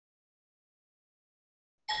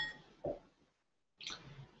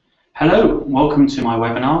Hello, welcome to my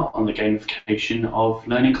webinar on the gamification of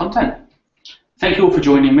learning content. Thank you all for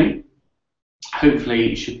joining me.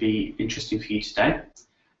 Hopefully it should be interesting for you today.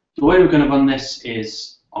 The way we're going to run this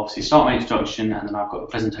is obviously start my introduction and then I've got a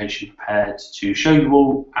presentation prepared to show you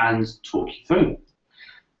all and talk you through.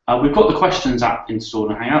 We've got the questions app installed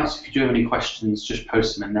in Hangouts. If you do have any questions, just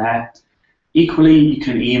post them in there. Equally, you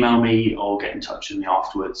can email me or get in touch with me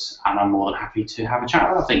afterwards and I'm more than happy to have a chat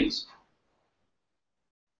about things.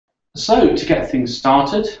 So, to get things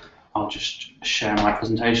started, I'll just share my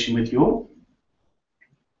presentation with you all.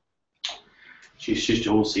 You should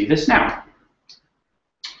all see this now.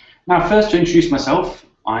 Now, first to introduce myself,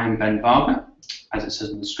 I am Ben Wagner. As it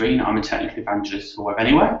says on the screen, I'm a technical evangelist for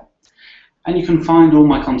Webanywhere. And you can find all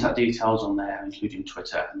my contact details on there, including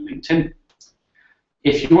Twitter and LinkedIn.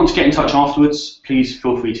 If you want to get in touch afterwards, please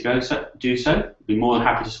feel free to do so. I'll be more than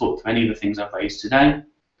happy to talk through any of the things I've raised today.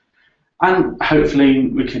 And hopefully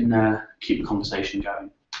we can keep the conversation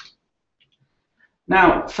going.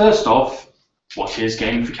 Now, first off, what is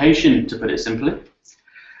gamification, to put it simply?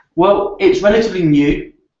 Well, it's relatively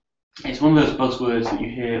new. It's one of those buzzwords that you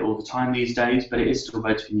hear all the time these days, but it is still a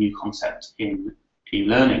relatively new concept in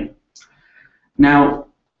e-learning. Now,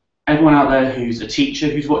 everyone out there who's a teacher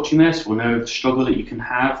who's watching this will know the struggle that you can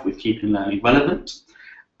have with keeping learning relevant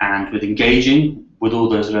and with engaging with all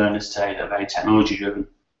those learners today that are very technology driven.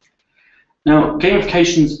 Now,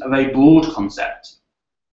 gamification is a very broad concept.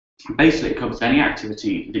 Basically, it covers any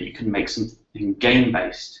activity that you can make something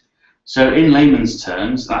game-based. So in layman's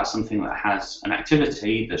terms, that's something that has an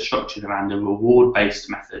activity that's structured around a reward-based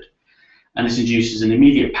method. And this induces an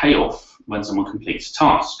immediate payoff when someone completes a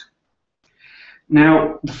task.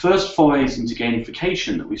 Now, the first forays into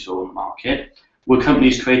gamification that we saw on the market were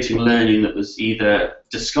companies creating learning that was either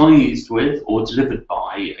disguised with or delivered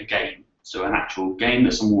by a game. So an actual game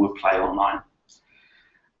that someone would play online.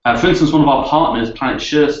 For instance, one of our partners, Planet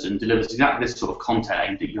Shurston, delivers exactly this sort of content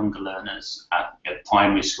aimed at younger learners at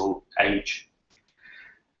primary school age.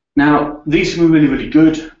 Now, these can be really, really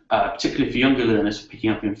good, particularly for younger learners for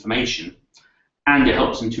picking up information, and it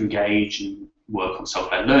helps them to engage and work on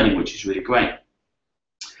self-led learning, which is really great.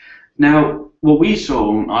 Now, what we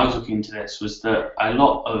saw when I was looking into this was that a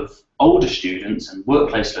lot of older students and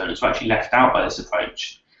workplace learners were actually left out by this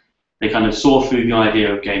approach. They kind of saw through the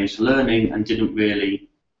idea of games for learning and didn't really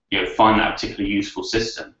find that a particularly useful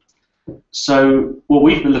system. So what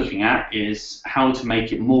we've been looking at is how to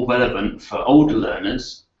make it more relevant for older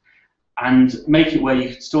learners and make it where you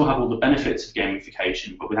can still have all the benefits of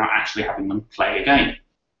gamification but without actually having them play a game.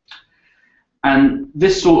 And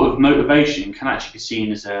this sort of motivation can actually be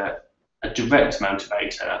seen as a direct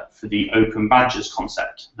motivator for the open badges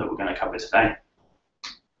concept that we're going to cover today.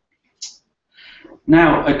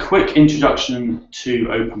 Now, a quick introduction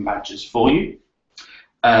to open badges for you.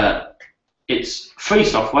 It's free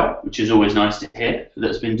software, which is always nice to hear,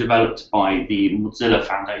 that's been developed by the Mozilla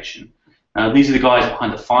Foundation. These are the guys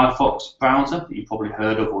behind the Firefox browser that you've probably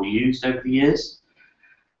heard of or used over the years.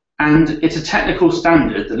 And it's a technical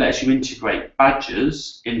standard that lets you integrate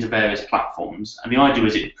badges into various platforms. And the idea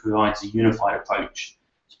is it provides a unified approach.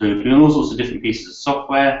 So you'll be on all sorts of different pieces of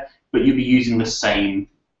software, but you'll be using the same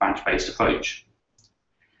badge-based approach.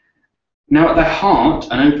 Now, at their heart,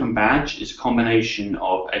 an open badge is a combination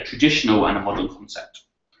of a traditional and a modern concept.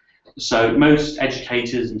 So most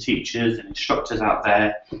educators and teachers and instructors out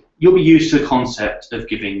there, you'll be used to the concept of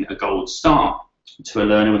giving a gold star to a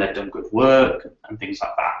learner when they've done good work and things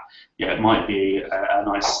like that. Yeah, it might be a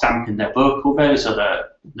nice stamp in their book or various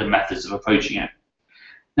other methods of approaching it.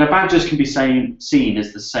 Now, badges can be seen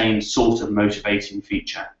as the same sort of motivating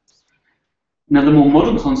feature. Now, the more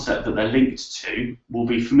modern concept that they're linked to will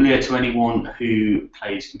be familiar to anyone who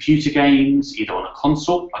plays computer games, either on a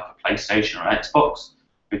console, like a PlayStation or an Xbox,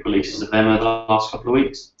 big releases of them over the last couple of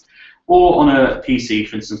weeks, or on a PC,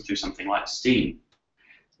 for instance, through something like Steam.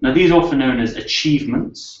 Now, these are often known as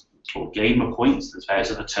achievements, or gamer points, there's various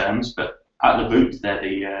other terms, but at the root, they're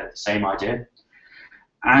the same idea.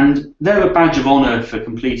 And they're a badge of honor for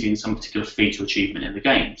completing some particular feat or achievement in the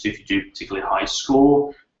game. So if you do a particularly high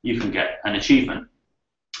score, you can get an achievement.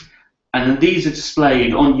 And then these are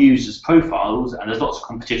displayed on users' profiles, and there's lots of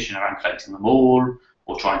competition around collecting them all,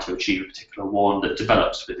 or trying to achieve a particular one that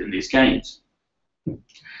develops within these games.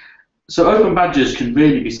 So open badges can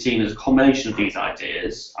really be seen as a combination of these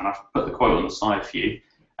ideas, and I've put the quote on the side for you,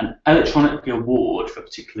 an electronic reward for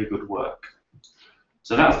particularly good work.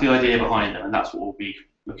 So that's the idea behind them, and that's what we'll be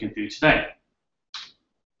looking through today.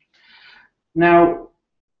 Now,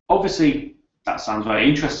 obviously, that sounds very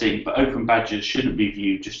interesting, but open badges shouldn't be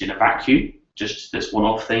viewed just in a vacuum, just this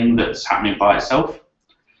one-off thing that's happening by itself.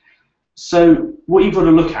 So what you've got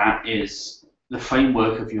to look at is the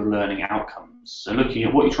framework of your learning outcomes. So looking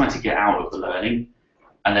at what you're trying to get out of the learning,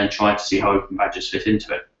 and then try to see how open badges fit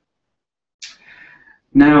into it.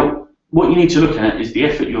 Now, what you need to look at is the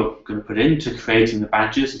effort you're going to put into creating the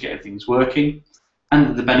badges and getting things working,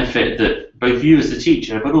 and the benefit that both you as the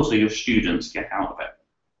teacher, but also your students get out of it.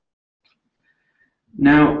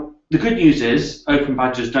 Now, the good news is open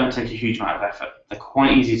badges don't take a huge amount of effort. They're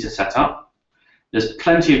quite easy to set up. There's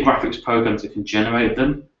plenty of graphics programs that can generate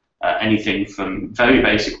them, anything from very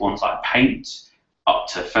basic ones like Paint up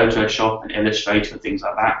to Photoshop and Illustrator and things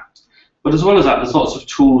like that. But as well as that, there's lots of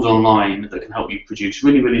tools online that can help you produce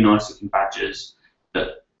really, really nice looking badges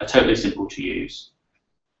that are totally simple to use.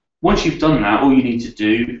 Once you've done that, all you need to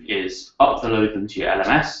do is upload them to your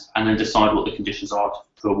LMS and then decide what the conditions are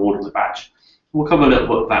for awarding the badge. We'll cover a little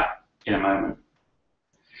bit of that in a moment.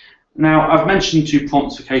 Now, I've mentioned 2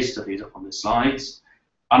 prompts for case studies up on the slides,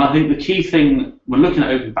 and I think the key thing when looking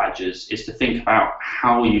at open badges is to think about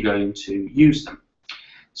how you're going to use them.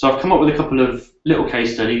 So I've come up with a couple of little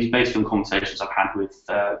case studies based on conversations I've had with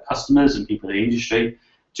customers and people in the industry,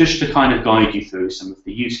 just to kind of guide you through some of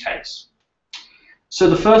the use case. So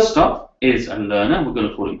the first up is a learner. We're going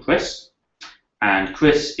to call him Chris. And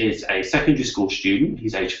Chris is a secondary school student.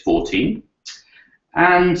 He's age 14.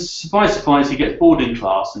 And surprise, surprise, he gets bored in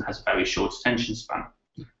class and has a very short attention span,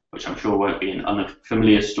 which I'm sure won't be an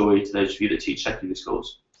unfamiliar story to those of you that teach secondary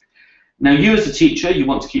schools. Now, you as a teacher, you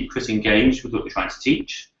want to keep Chris engaged with what you're trying to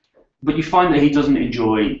teach, but you find that he doesn't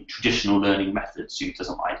enjoy traditional learning methods. He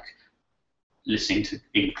doesn't like listening to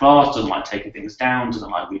in class, doesn't like taking things down, doesn't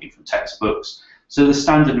like reading from textbooks. So the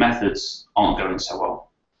standard methods aren't going so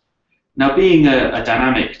well. Now, being a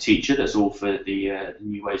dynamic teacher, that's all for the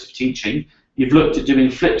new ways of teaching, you've looked at doing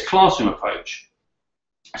a flipped classroom approach.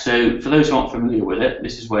 So for those who aren't familiar with it,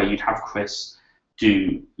 this is where you'd have Chris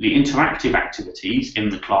do the interactive activities in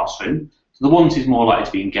the classroom, so the ones he's more likely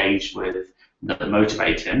to be engaged with that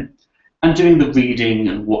motivate him, and doing the reading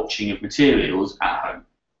and watching of materials at home.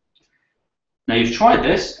 Now, you've tried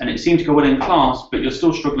this and it seemed to go well in class, but you're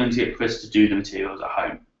still struggling to get Chris to do the materials at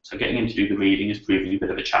home. So getting him to do the reading is proving a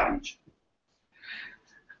bit of a challenge.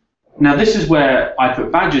 Now, this is where I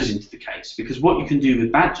put badges into the case, because what you can do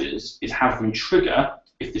with badges is have them trigger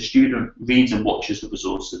if the student reads and watches the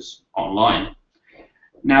resources online.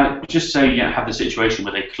 Now, just so you don't have the situation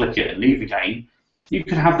where they click it and leave again, you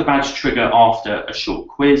could have the badge trigger after a short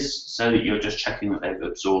quiz so that you're just checking that they've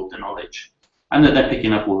absorbed the knowledge and that they're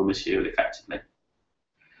picking up all the material effectively.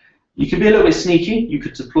 You can be a little bit sneaky. You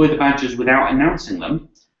could deploy the badges without announcing them,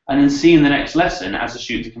 and then see in the next lesson as the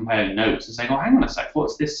students are comparing notes and saying, oh, hang on a sec,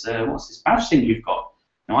 what's this badge thing you've got?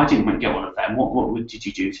 No, I didn't get one of them. What did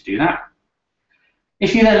you do to do that?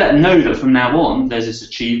 If you then let them know that from now on there's this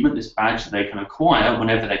achievement, this badge that they can acquire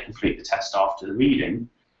whenever they complete the test after the reading,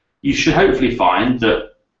 you should hopefully find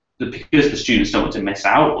that because the students don't want to miss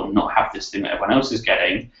out or not have this thing that everyone else is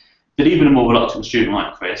getting, that even a more reluctant student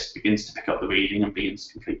like Chris begins to pick up the reading and begins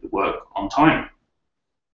to complete the work on time.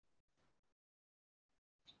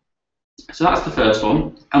 So that's the first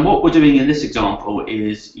one. And what we're doing in this example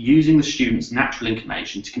is using the students' natural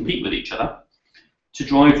inclination to compete with each other to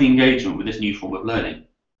drive the engagement with this new form of learning.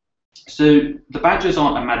 So the badges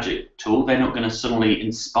aren't a magic tool. They're not going to suddenly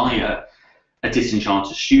inspire a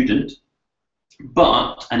disenchanted student,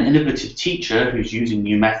 but an innovative teacher who's using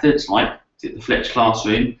new methods like the flipped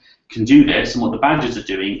classroom can do this, and what the badges are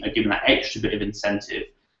doing are giving that extra bit of incentive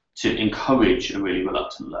to encourage a really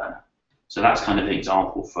reluctant learner. So that's kind of an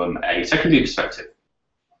example from a secondary perspective.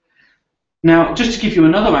 Now, just to give you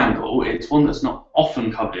another angle, it's one that's not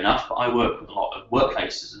often covered enough, but I work with a lot of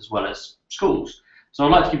workplaces as well as schools. So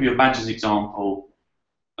I'd like to give you a badges example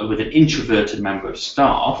with an introverted member of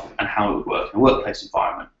staff and how it would work in a workplace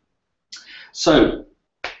environment. So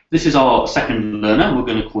this is our second learner. We're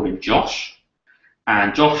going to call him Josh.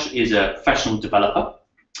 And Josh is a professional developer,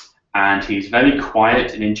 and he's very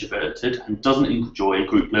quiet and introverted and doesn't enjoy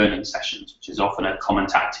group learning sessions, which is often a common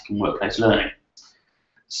tactic in workplace learning.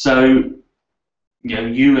 So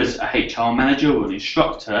you as a HR manager or an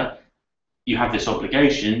instructor, you have this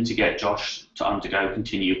obligation to get Josh to undergo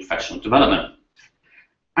continued professional development.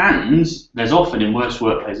 And there's often in most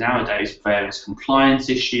workplaces nowadays various compliance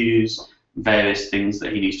issues, various things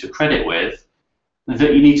that he needs to accredit with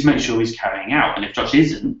that you need to make sure he's carrying out. And if Josh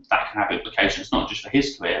isn't, that can have implications not just for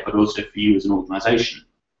his career, but also for you as an organisation.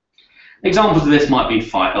 Examples of this might be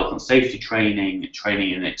fire health and safety training,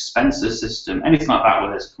 training in an expenses system, anything like that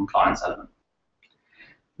where there's a compliance element.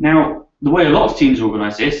 Now, the way a lot of teams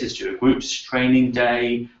organise this is to a groups training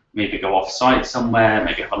day, maybe go off-site somewhere,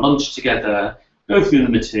 maybe have a lunch together, go through the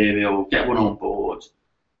material, get one on board.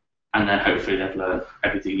 and then hopefully they've learned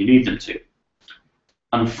everything you need them to.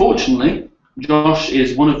 Unfortunately, Josh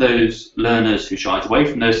is one of those learners who shies away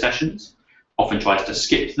from those sessions, often tries to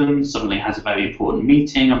skip them, suddenly has a very important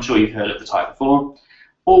meeting, I'm sure you've heard of the type before,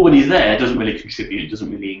 or when he's there doesn't really contribute,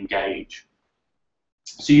 doesn't really engage.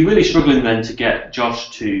 So you're really struggling then to get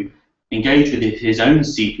Josh to engage with his own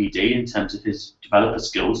CPD in terms of his developer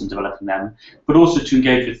skills and developing them, but also to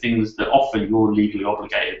engage with things that often you're legally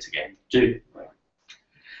obligated to get him to do.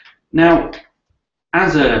 Now,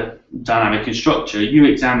 as a dynamic instructor, you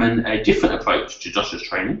examine a different approach to Josh's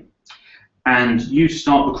training, and you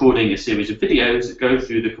start recording a series of videos that go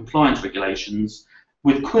through the compliance regulations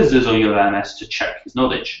with quizzes on your LMS to check his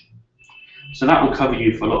knowledge. So that will cover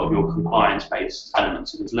you for a lot of your compliance-based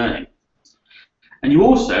elements of his learning. And you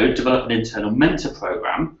also develop an internal mentor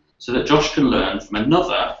program so that Josh can learn from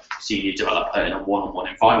another senior developer in a one-on-one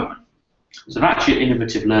environment. So that's your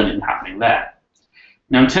innovative learning happening there.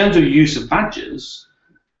 Now, in terms of use of badges,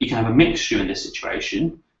 you can have a mixture in this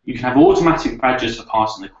situation. You can have automatic badges for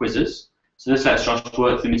passing the quizzes. So this lets Josh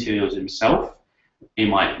work through materials himself. He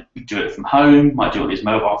might do it from home, might do it on his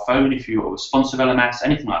mobile phone if you're a responsive LMS,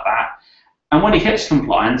 anything like that. And when he hits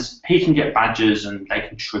compliance, he can get badges and they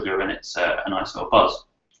can trigger, and it's a nice little buzz.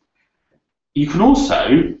 You can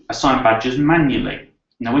also assign badges manually.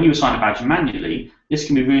 Now, when you assign a badge manually, this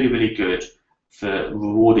can be really, really good for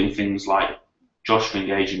rewarding things like Josh for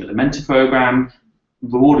engaging with the mentor program,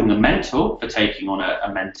 rewarding the mentor for taking on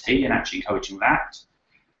a mentee and actually encouraging that,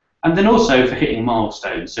 and then also for hitting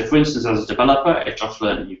milestones. So for instance, as a developer, if Josh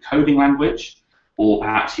learned a new coding language, or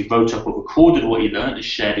perhaps he wrote up or recorded what he learned and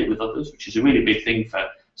shared it with others, which is a really big thing for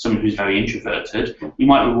someone who's very introverted, you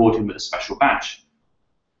might reward him with a special badge.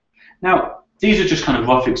 Now, these are just kind of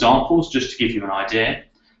rough examples just to give you an idea,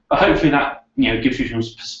 but hopefully that gives you some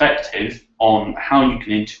perspective on how you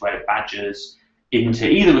can integrate badges into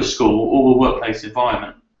either a school or a workplace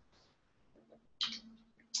environment.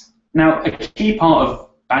 Now, a key part of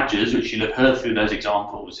badges, which you'll have heard through those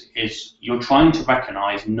examples, is you're trying to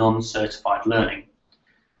recognise non-certified learning.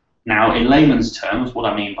 Now, in layman's terms, what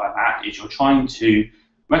I mean by that is you're trying to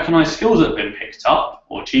recognise skills that have been picked up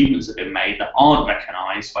or achievements that have been made that aren't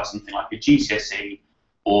recognised by something like a GCSE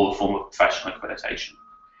or a form of professional accreditation.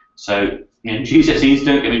 So, GCSEs,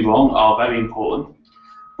 don't get me wrong, are very important,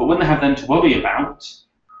 but when they have them to worry about,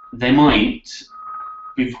 they might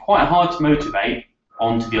be quite hard to motivate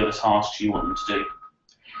onto the other tasks you want them to do.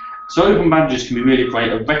 So open badges can be really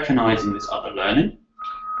great at recognising this other learning.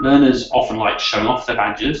 Learners often like showing off their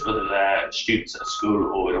badges, whether they're students at a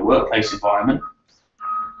school or in a workplace environment.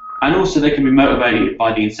 And also they can be motivated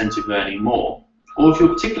by the incentive learning more. Or if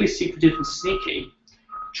you're particularly secretive and sneaky,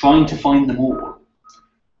 trying to find them all.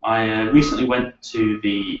 I recently went to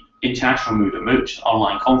the International Moodle Mooch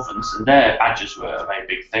online conference, and their badges were a very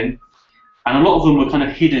big thing. And a lot of them were kind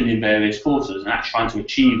of hidden in various courses and actually trying to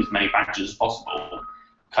achieve as many badges as possible.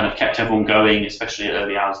 Kind of kept everyone going, especially at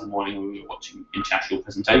early hours of the morning when we were watching international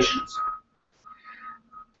presentations.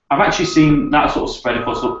 I've actually seen that sort of spread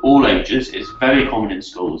across all ages. It's very common in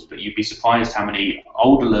schools, but you'd be surprised how many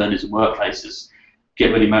older learners in workplaces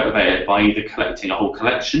get really motivated by either collecting a whole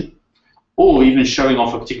collection or even showing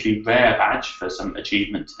off a particularly rare badge for some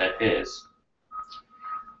achievement to their peers.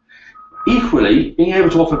 Equally, being able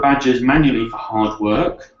to offer badges manually for hard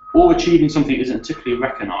work or achieving something that isn't typically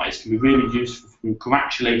recognised can be really useful for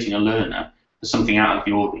congratulating a learner for something out of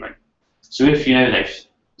the ordinary. So if they've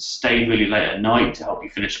stayed really late at night to help you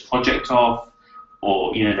finish a project off,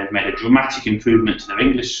 or they've made a dramatic improvement to their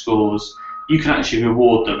English scores, you can actually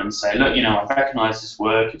reward them and say, look, I recognise this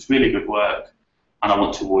work, it's really good work, and I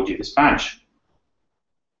want to award you this badge.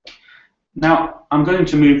 Now, I'm going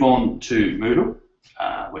to move on to Moodle,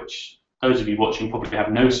 which those of you watching probably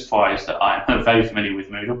have no surprise that I am very familiar with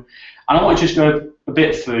Moodle. And I want to just go a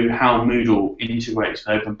bit through how Moodle integrates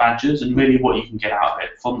with open badges and really what you can get out of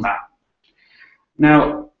it from that.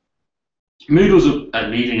 Now, Moodle's a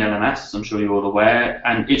leading LMS, as I'm sure you're all aware,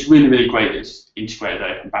 and it's really, really great that it's integrated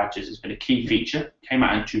with open badges. It's been a key feature. It came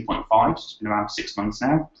out in 2.5, so it's been around 6 months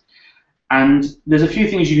now. And there's a few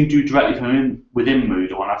things you can do directly from within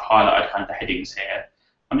Moodle, and I've highlighted kind of the headings here.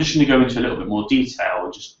 I'm just going to go into a little bit more detail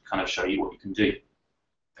and just kind of show you what you can do.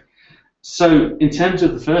 So in terms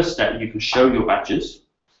of the first step, you can show your badges.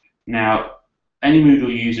 Now, any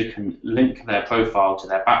Moodle user can link their profile to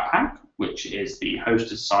their backpack, which is the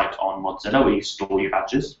hosted site on Mozilla where you store your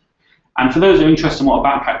badges. And for those who are interested in what a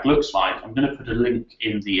backpack looks like, I'm going to put a link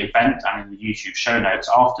in the event and in the YouTube show notes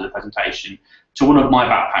after the presentation to one of my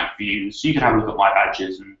backpack views, so you can have a look at my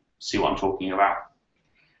badges and see what I'm talking about.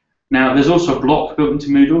 Now, there's also a block built into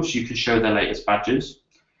Moodle, so you can show their latest badges.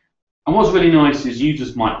 And what's really nice is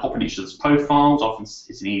users might pop in each other's profiles. Often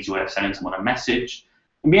it's an easy way of sending someone a message.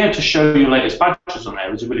 And being able to show your latest badges on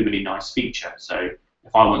there is a really, really nice feature. So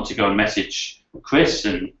if I want to go and message Chris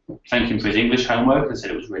and thank him for his English homework and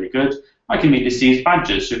said it was really good, I can immediately see his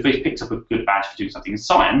badges. So if he's picked up a good badge for doing something in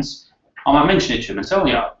science, I might mention it to him and say, oh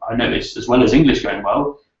yeah, I noticed as well as English going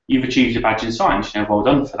well, you've achieved a badge in science, well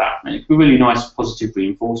done for that. And it can be really nice positive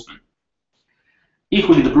reinforcement.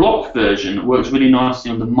 Equally, the block version works really nicely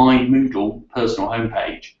on the My Moodle personal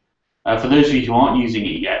homepage. For those of you who aren't using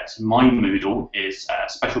it yet, My Moodle is a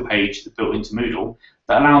special page that's built into Moodle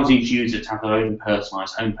that allows each user to have their own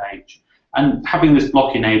personalised homepage. And having this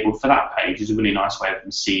block enabled for that page is a really nice way of them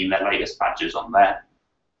seeing their latest badges on there.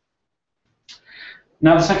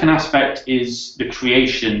 Now, the second aspect is the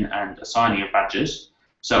creation and assigning of badges.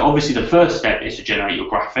 So obviously the first step is to generate your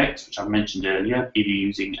graphics, which I've mentioned earlier, either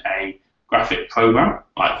using a graphic program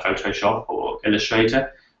like Photoshop or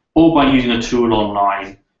Illustrator, or by using a tool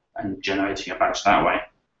online and generating a badge that way.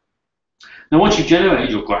 Now, once you've generated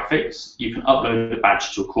your graphics, you can upload the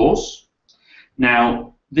badge to a course.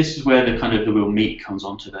 Now, this is where the real meat comes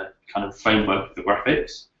onto the kind of framework of the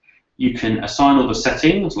graphics. You can assign all the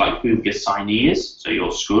settings, like who the assignee is, so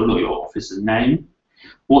your school or your office's name,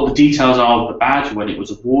 what the details are of the badge, when it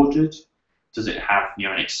was awarded, does it have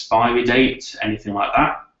an expiry date, anything like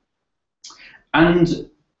that. And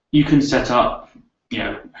you can set up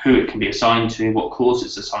who it can be assigned to, what course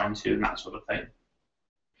it's assigned to, and that sort of thing.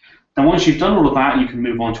 Then once you've done all of that, you can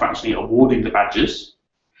move on to actually awarding the badges.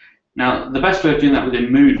 Now, the best way of doing that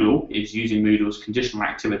within Moodle is using Moodle's conditional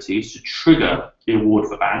activities to trigger the award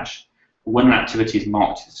of a badge when an activity is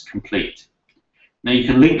marked as complete. Now, you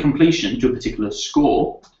can link completion to a particular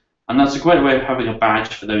score, and that's a great way of having a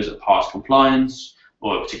badge for those that pass compliance,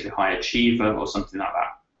 or a particularly high achiever, or something like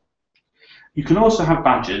that. You can also have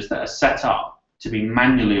badges that are set up to be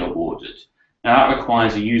manually awarded. Now, that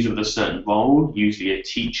requires a user with a certain role, usually a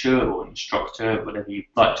teacher or an instructor, whatever you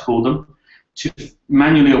like to call them, to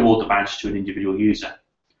manually award the badge to an individual user.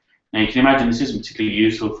 Now, you can imagine this isn't particularly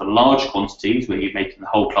useful for large quantities where you're making the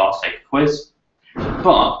whole class take a quiz,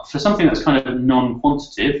 but for something that's kind of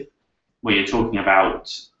non-quantitative, where you're talking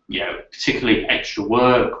about particularly extra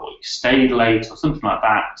work, or you stayed late, or something like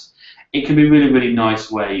that, it can be a really, really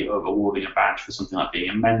nice way of awarding a badge for something like being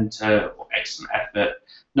a mentor or excellent effort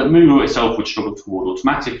that Moodle itself would struggle to award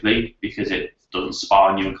automatically because it doesn't spy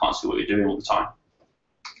on you and can't see what you're doing all the time.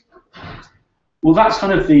 Well, that's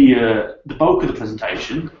kind of the bulk of the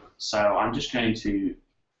presentation. So I'm just going to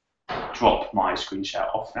drop my screen share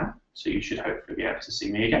off now, so you should hopefully be able to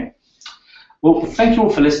see me again. Well, thank you all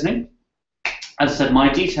for listening. As I said, my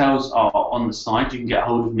details are on the slide. You can get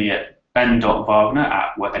hold of me at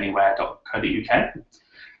ben.wagner@webanywhere.co.uk.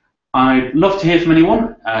 I'd love to hear from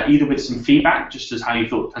anyone, either with some feedback, just as how you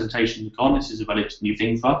thought the presentation had gone. This is a relatively new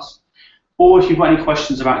thing for us. Or if you've got any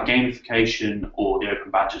questions about gamification or the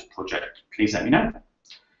Open Badges project, please let me know.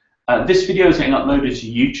 This video is getting uploaded to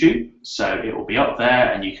YouTube, so it will be up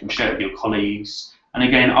there and you can share it with your colleagues. And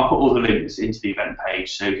again, I'll put all the links into the event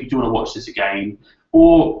page, so if you do want to watch this again,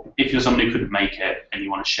 or if you're somebody who couldn't make it and you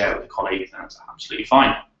want to share it with a colleague, then that's absolutely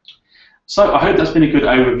fine. So I hope that's been a good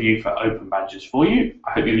overview for Open Badges for you.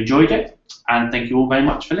 I hope you enjoyed it, and thank you all very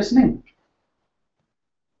much for listening.